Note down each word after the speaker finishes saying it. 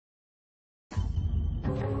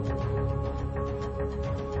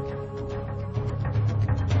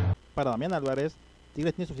Para Damián Álvarez,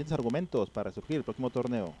 Tigres tiene suficientes argumentos para resurgir el próximo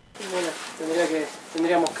torneo. Bueno,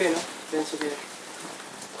 tendríamos que, ¿no? Pienso que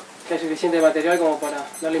hay suficiente material como para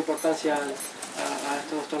darle importancia a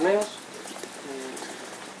estos dos torneos.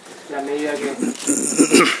 En la medida que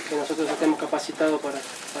nosotros estemos capacitados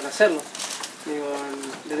para hacerlo. Digo,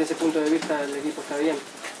 desde ese punto de vista el equipo está bien.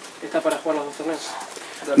 Está para jugar los dos torneos.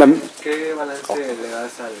 ¿Qué balance le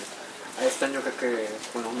das a este año que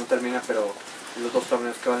bueno, no termina, pero los dos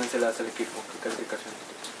torneos, qué balance le das al equipo? ¿Qué calificación?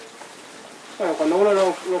 Bueno, cuando uno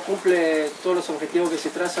no cumple todos los objetivos que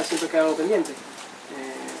se traza, siempre queda algo pendiente.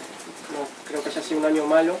 No creo que haya sido un año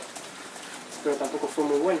malo, pero tampoco fue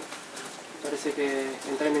muy bueno. Parece que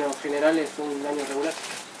en términos generales fue un año regular.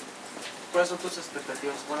 ¿Cuáles son tus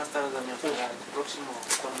expectativas? Buenas tardes, Damián, para el próximo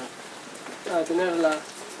torneo. Tener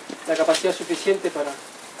la capacidad suficiente para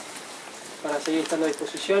seguir estando a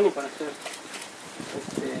disposición y para ser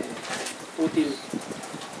útil,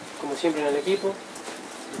 como siempre, en el equipo.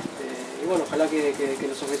 Y bueno, ojalá que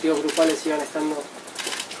los objetivos grupales sigan estando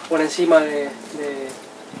por encima de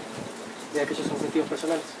aquellos objetivos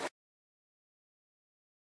personales.